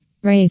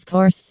Race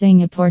Course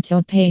Singapore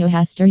to Payoh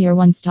Haster, your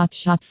one-stop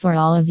shop for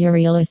all of your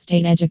real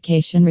estate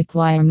education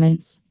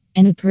requirements.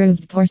 An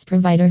approved course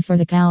provider for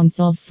the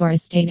Council for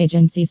Estate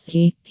Agencies,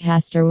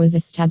 Haster was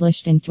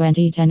established in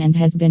 2010 and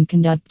has been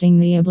conducting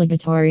the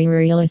obligatory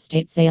real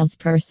estate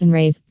salesperson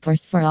race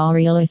course for all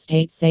real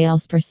estate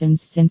salespersons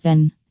since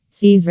then.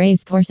 C's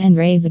race course and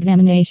race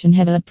examination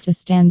have upped the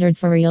standard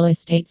for real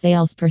estate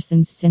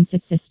salespersons since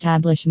its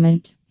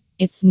establishment.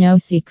 It's no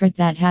secret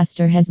that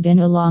Haster has been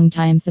a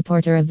long-time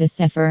supporter of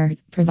this effort,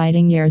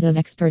 providing years of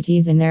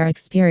expertise in their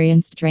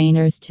experienced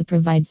trainers to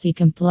provide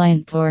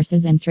C-compliant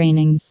courses and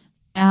trainings.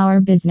 Our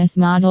business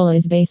model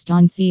is based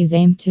on C's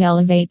aim to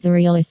elevate the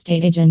real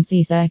estate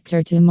agency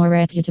sector to a more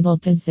reputable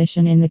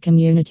position in the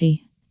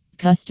community.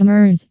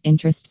 Customers'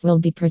 interests will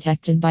be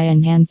protected by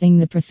enhancing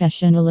the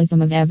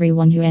professionalism of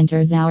everyone who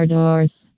enters our doors.